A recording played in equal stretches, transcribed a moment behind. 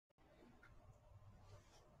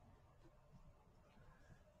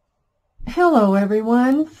Hello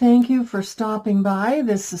everyone, thank you for stopping by.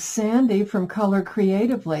 This is Sandy from Color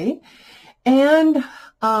Creatively, and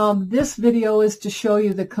this video is to show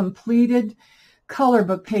you the completed color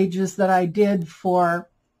book pages that I did for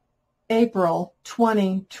April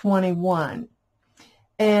 2021.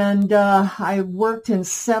 And I worked in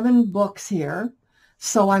 7 books here,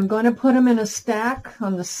 so I'm going to put them in a stack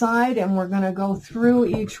on the side and we're going to go through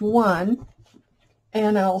each one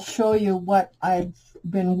and I'll show you what I've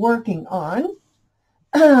been working on.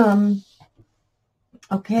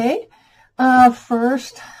 Okay,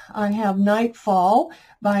 first I have Nightfall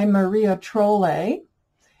by Maria Trolle,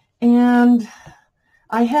 and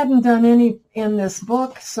I hadn't done any in this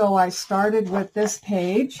book, so I started with this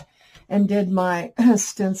page and did my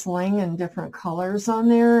stenciling in different colors on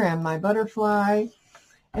there and my butterfly,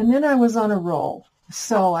 and then I was on a roll.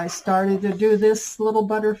 So I started to do this little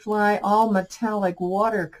butterfly, all metallic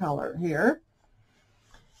watercolor here.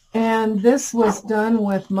 And this was done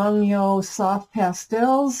with Mungyo soft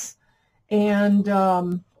pastels. And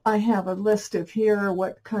I have a list of here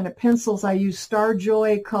what kind of pencils I use.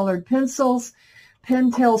 Starjoy colored pencils,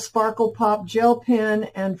 Pentel Sparkle Pop gel pen,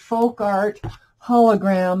 and Folk Art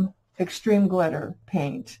hologram extreme glitter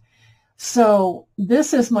paint. So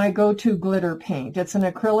this is my go-to glitter paint. It's an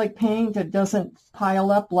acrylic paint. It doesn't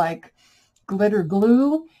pile up like glitter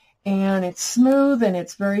glue, and it's smooth and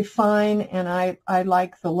it's very fine, and I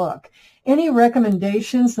like the look. Any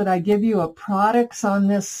recommendations that I give you of products on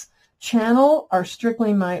this channel are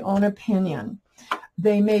strictly my own opinion.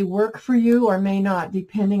 They may work for you or may not,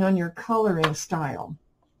 depending on your coloring style.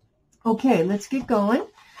 Okay, let's get going.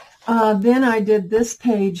 Then I did this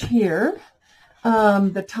page here.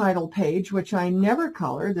 The title page, which I never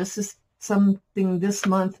color. This is something this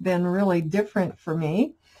month been really different for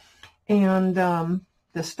me. And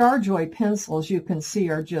the Starjoy pencils, you can see,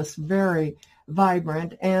 are just very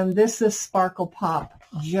vibrant. And this is Sparkle Pop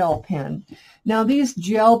gel pen. Now, these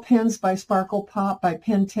gel pens by Sparkle Pop by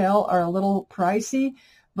Pentel are a little pricey,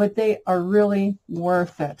 but they are really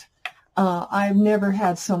worth it. I've never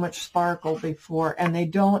had so much sparkle before, and they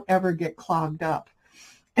don't ever get clogged up.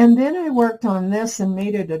 And then I worked on this and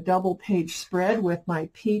made it a double page spread with my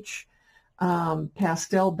peach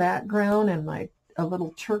pastel background and a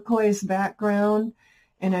little turquoise background.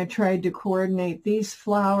 And I tried to coordinate these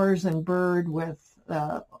flowers and bird with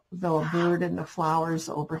the bird and the flowers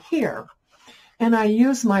over here. And I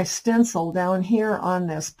used my stencil down here on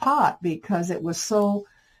this pot because it was so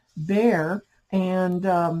bare, and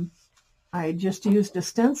I just used a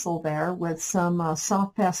stencil there with some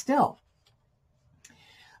soft pastel.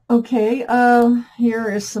 Okay, here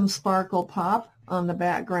is some Sparkle Pop on the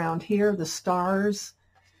background here, the stars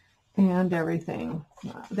and everything.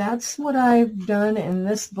 That's what I've done in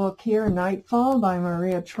this book here, Nightfall by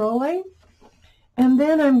Maria Trolle. And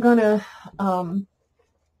then I'm going to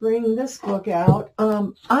bring this book out.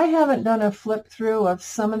 I haven't done a flip through of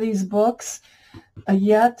some of these books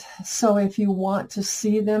yet, so if you want to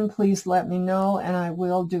see them, please let me know and I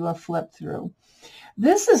will do a flip through.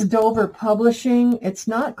 This is Dover Publishing. It's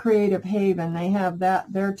not Creative Haven. They have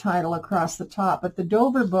their title across the top, but the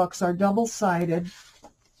Dover books are double-sided,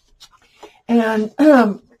 and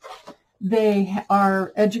they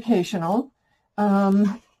are educational.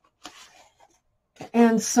 And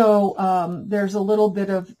so there's a little bit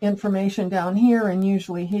of information down here and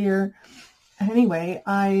usually here. Anyway,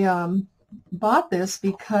 I bought this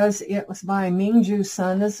because it was by Mingju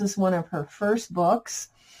Sun. This is one of her first books.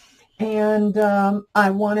 And I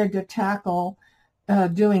wanted to tackle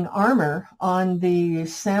doing armor on the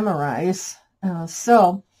samurais.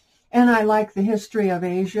 And I like the history of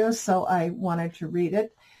Asia, so I wanted to read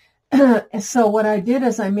it. So what I did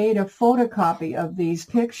is I made a photocopy of these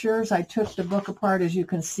pictures. I took the book apart. As you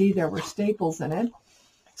can see, there were staples in it,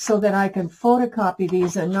 so that I can photocopy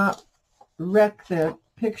these and not wreck the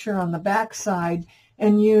picture on the back side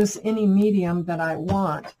and use any medium that I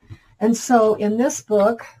want. And so in this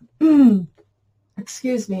book,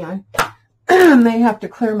 excuse me, I may have to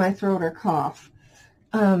clear my throat or cough.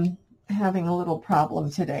 Having a little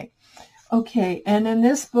problem today. Okay, and in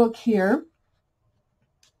this book here,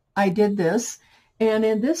 I did this, and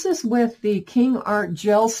this is with the King Art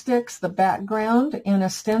gel sticks, the background, and a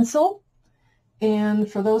stencil.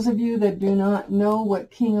 And for those of you that do not know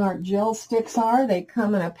what King Art gel sticks are, they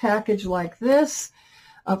come in a package like this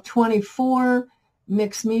of 24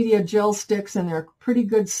 mixed media gel sticks, and they're pretty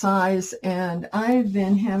good size, and I've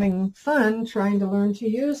been having fun trying to learn to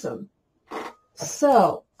use them.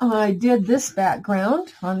 So I did this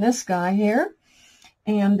background on this guy here,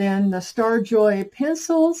 and then the Starjoy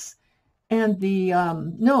pencils, And the,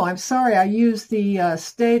 no, I'm sorry, I used the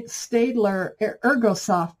Staedtler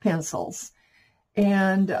Ergosoft pencils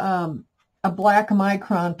and a black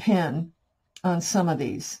micron pen on some of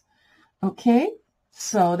these. Okay,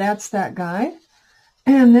 so that's that guy.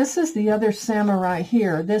 And this is the other samurai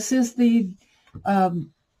here. This is the,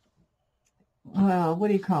 what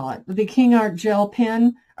do you call it? The King Art gel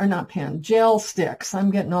pen, or not pen, gel sticks. I'm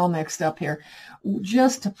getting all mixed up here.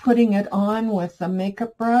 Just putting it on with a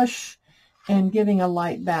makeup brush and giving a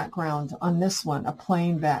light background on this one, a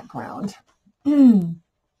plain background.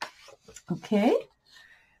 Okay.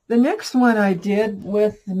 The next one I did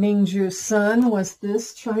with Mingju's son was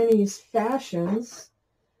this Chinese Fashions.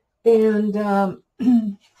 And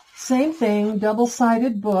same thing,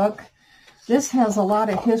 double-sided book. This has a lot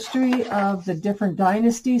of history of the different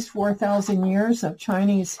dynasties, 4,000 years of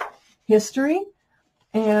Chinese history.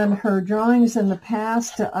 And her drawings in the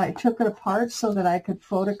past, I took it apart so that I could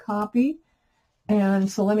photocopy.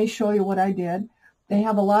 And so let me show you what I did. They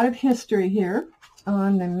have a lot of history here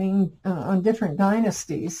on the on different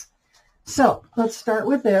dynasties. So let's start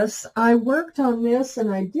with this. I worked on this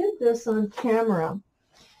and I did this on camera.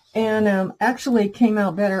 And actually it came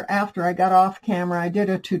out better after I got off camera. I did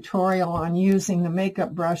a tutorial on using the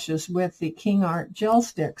makeup brushes with the King Art gel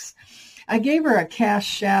sticks. I gave her a cast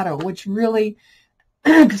shadow, which really,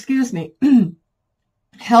 excuse me,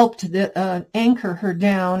 helped anchor her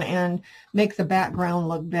down and make the background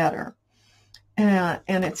look better. And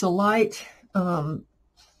it's a light lime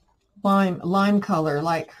color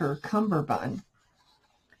like her cummerbund.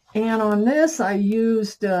 And on this, I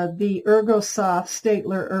used the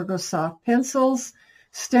Staedtler Ergosoft pencils,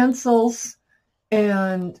 stencils,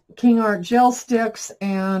 and King Art gel sticks.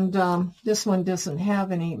 And this one doesn't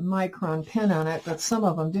have any micron pen on it, but some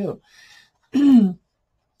of them do.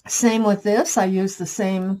 Same with this. I used the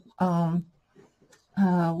same,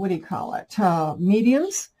 what do you call it,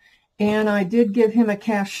 mediums. And I did give him a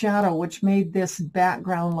cast shadow, which made this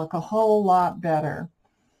background look a whole lot better.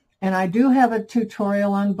 And I do have a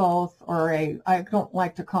tutorial on both, or I don't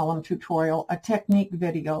like to call them tutorial, a technique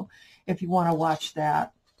video, if you want to watch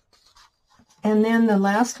that. And then the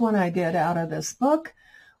last one I did out of this book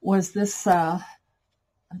was this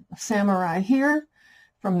samurai here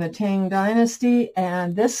from the Tang Dynasty.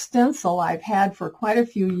 And this stencil I've had for quite a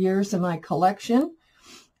few years in my collection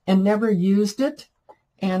and never used it.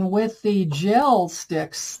 And with the gel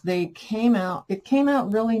sticks, it came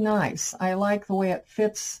out really nice. I like the way it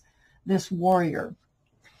fits this warrior.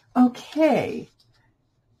 Okay,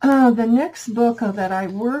 the next book that I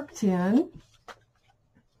worked in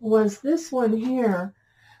was this one here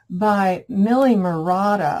by Millie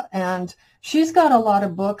Murata, and she's got a lot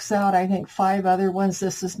of books out, I think 5 other ones.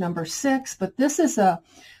 This is number 6, but this is a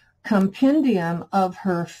compendium of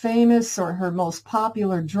her famous or her most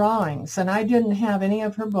popular drawings, and I didn't have any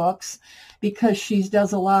of her books because she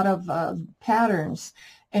does a lot of patterns,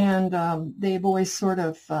 and they've always sort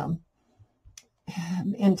of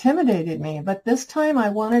intimidated me. But this time I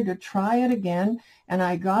wanted to try it again, and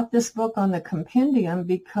I got this book on the compendium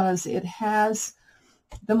because it has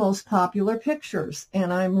the most popular pictures,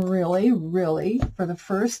 and I'm really, really, for the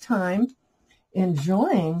first time,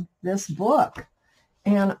 enjoying this book.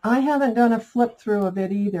 And I haven't done a flip through of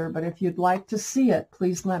it either, but if you'd like to see it,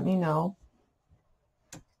 please let me know.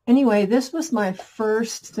 Anyway, this was my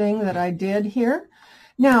first thing that I did here.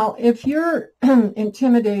 Now, if you're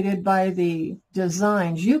intimidated by the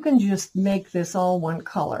designs, you can just make this all one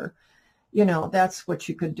color. You know, that's what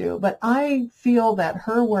you could do. But I feel that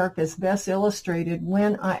her work is best illustrated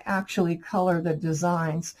when I actually color the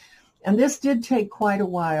designs. And this did take quite a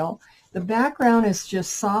while. The background is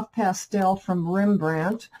just soft pastel from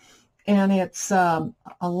Rembrandt, and it's a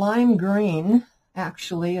lime green,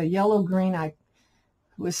 actually, a yellow green. I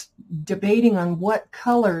was debating on what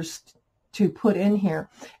colors to put in here.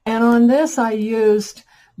 And on this, I used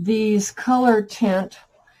these Color Tint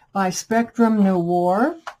by Spectrum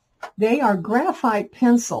Noir. They are graphite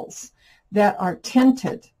pencils that are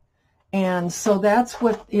tinted. And so that's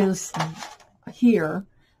what is here,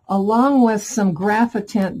 along with some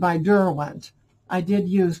Graphitint by Derwent. I did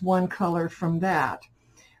use one color from that.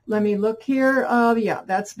 Let me look here. Yeah,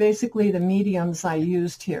 that's basically the mediums I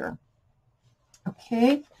used here.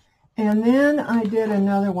 Okay, and then I did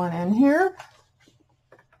another one in here,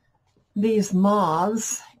 these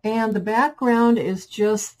moths, and the background is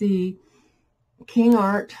just the King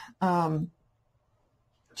Art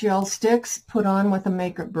gel sticks put on with a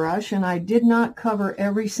makeup brush, and I did not cover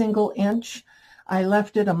every single inch. I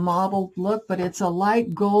left it a mottled look, but it's a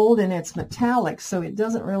light gold and it's metallic, so it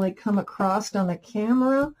doesn't really come across on the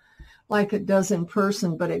camera like it does in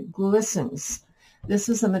person, but it glistens. This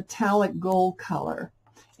is a metallic gold color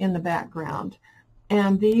in the background.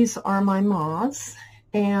 And these are my moths.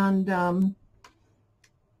 And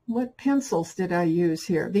what pencils did I use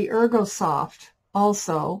here? The Ergosoft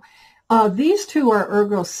also. These two are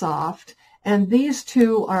Ergosoft, and these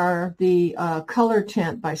two are the Color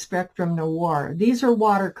Tint by Spectrum Noir. These are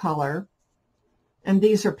watercolor, and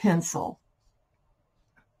these are pencil.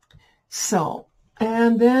 So,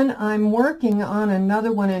 and then I'm working on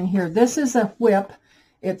another one in here. This is a whip.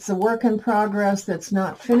 It's a work in progress that's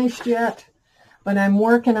not finished yet, but I'm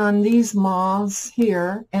working on these moths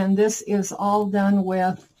here, and this is all done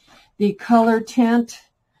with the Color Tint,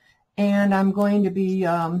 and I'm going to be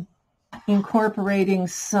incorporating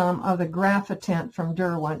some of the Graphitint from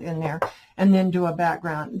Derwent in there, and then do a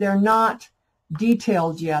background. They're not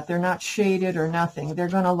detailed yet. They're not shaded or nothing. They're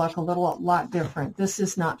going to look a lot different. This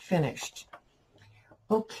is not finished.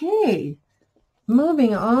 Okay,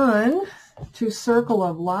 moving on to Circle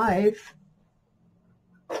of Life.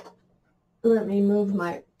 Let me move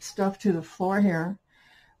my stuff to the floor here.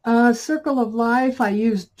 Circle of Life, I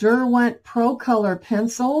used Derwent Pro Color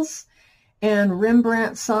pencils and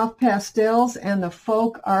Rembrandt soft pastels and the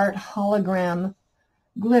Folk Art hologram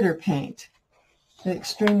glitter paint, the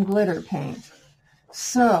extreme glitter paint.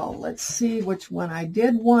 So let's see which one. I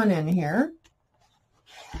did one in here,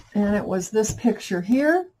 and it was this picture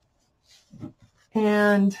here.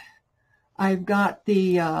 And I've got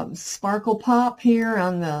the Sparkle Pop here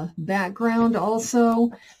on the background also.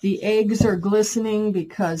 The eggs are glistening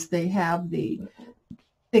because they have the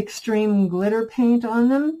extreme glitter paint on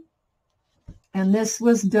them. And this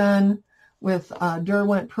was done with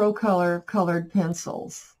Derwent Pro Color colored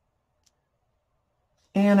pencils.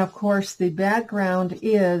 And of course the background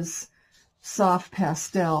is soft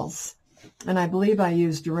pastels. And I believe I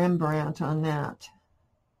used Rembrandt on that.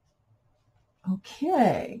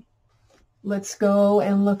 Okay. Let's go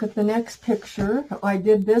and look at the next picture. I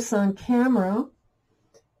did this on camera,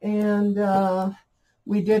 and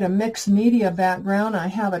we did a mixed media background. I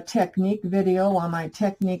have a technique video on my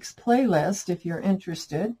techniques playlist if you're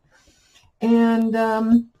interested. And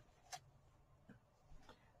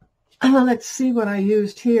let's see what I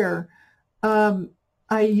used here.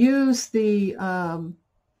 I used the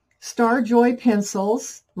Starjoy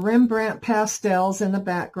pencils, Rembrandt pastels in the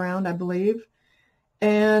background, I believe,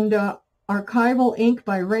 and Archival ink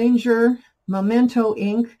by Ranger, Memento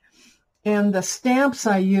ink, and the stamps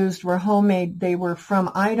I used were homemade. They were from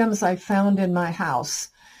items I found in my house.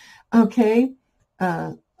 Okay,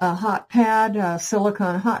 a hot pad, a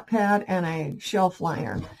silicone hot pad, and a shelf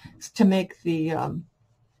liner to make the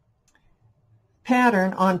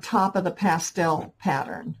pattern on top of the pastel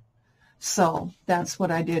pattern. So that's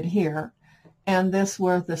what I did here. And this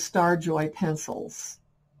were the Starjoy pencils.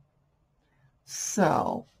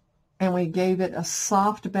 So, and we gave it a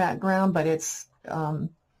soft background, but it's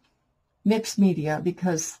mixed media,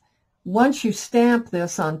 because once you stamp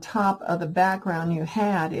this on top of the background you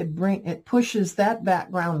had, it pushes that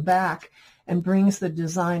background back and brings the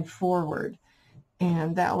design forward.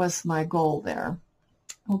 And that was my goal there.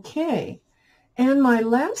 Okay, and my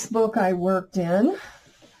last book I worked in,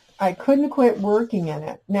 I couldn't quit working in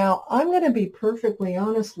it. Now, I'm going to be perfectly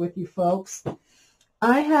honest with you folks.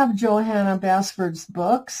 I have Johanna Basford's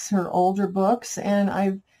books, her older books, and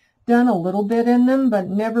I've done a little bit in them, but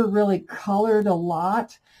never really colored a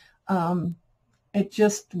lot. It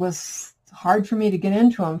just was hard for me to get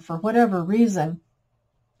into them for whatever reason.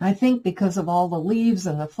 I think because of all the leaves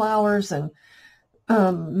and the flowers, and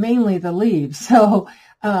mainly the leaves. So,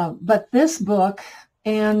 but this book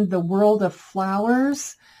and The World of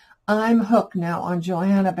Flowers, I'm hooked now on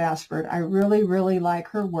Johanna Basford. I really, really like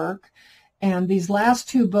her work. And these last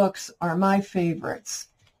two books are my favorites.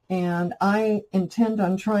 And I intend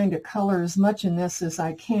on trying to color as much in this as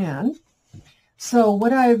I can. So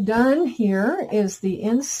what I've done here is the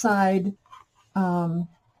inside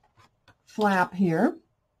flap here.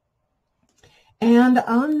 And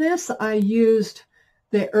on this I used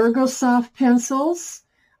the Ergosoft pencils.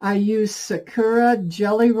 I used Sakura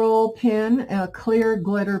Jelly Roll pen, a clear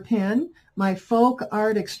glitter pen, my Folk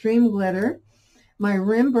Art Extreme Glitter, my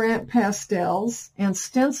Rembrandt pastels, and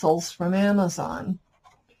stencils from Amazon.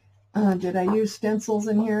 Did I use stencils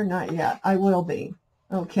in here? Not yet. I will be.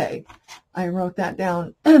 Okay. I wrote that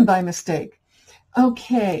down by mistake.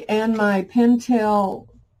 Okay, and my Pentel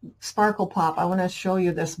Sparkle Pop. I want to show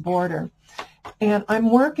you this border. And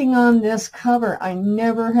I'm working on this cover. I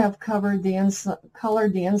never have colored the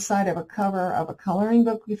inside of a cover of a coloring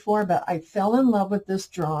book before, but I fell in love with this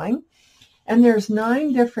drawing. And there's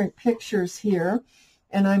 9 different pictures here,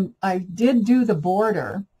 and I did do the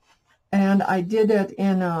border, and I did it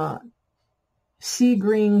in sea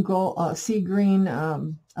green,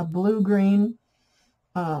 a blue green,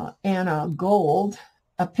 and a gold,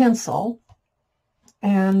 a pencil,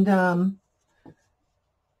 and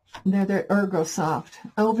they're Ergosoft.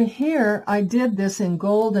 Over here, I did this in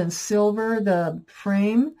gold and silver, the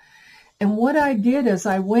frame, and what I did is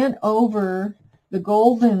I went over the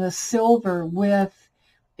gold and the silver with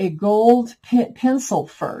a gold pencil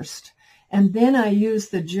first, and then I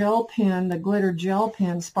used the gel pen, the glitter gel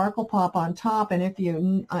pen, Sparkle Pop on top, and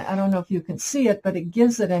I don't know if you can see it, but it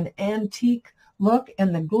gives it an antique look,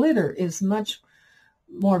 and the glitter is much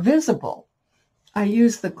more visible. I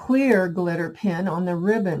used the clear glitter pen on the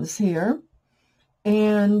ribbons here,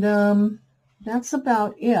 and that's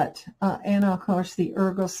about it. And of course the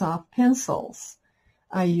Ergosoft pencils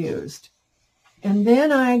I used. And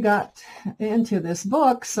then I got into this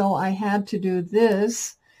book, so I had to do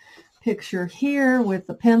this picture here with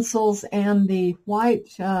the pencils and the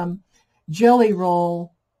white jelly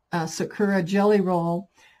roll, Sakura jelly roll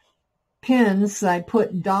pins. I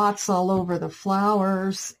put dots all over the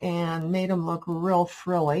flowers and made them look real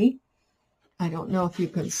frilly. I don't know if you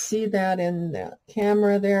can see that in the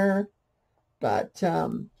camera there, but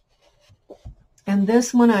and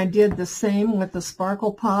this one I did the same with the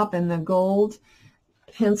Sparkle Pop and the gold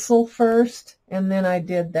pencil first, and then I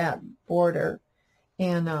did that border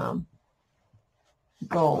in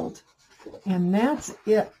gold. And that's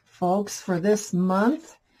it, folks, for this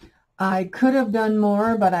month. I could have done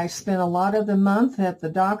more, but I spent a lot of the month at the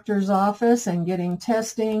doctor's office and getting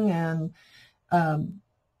testing and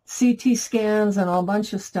CT scans and a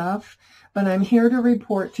bunch of stuff. But I'm here to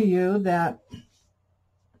report to you that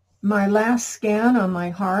my last scan on my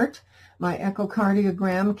heart, my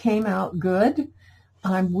echocardiogram, came out good.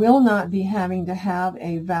 I will not be having to have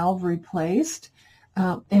a valve replaced.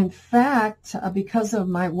 In fact, because of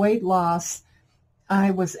my weight loss,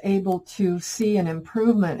 I was able to see an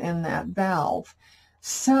improvement in that valve.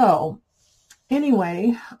 So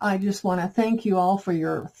anyway, I just want to thank you all for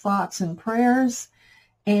your thoughts and prayers.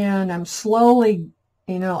 And I'm slowly,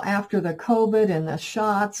 after the COVID and the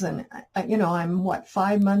shots, and, I'm,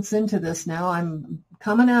 5 months into this now. I'm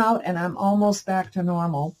coming out and I'm almost back to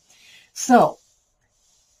normal. So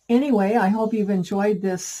anyway, I hope you've enjoyed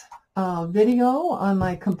this video on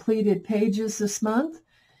my completed pages this month.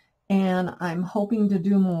 And I'm hoping to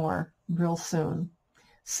do more real soon.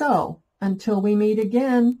 So until we meet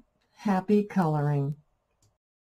again, happy coloring.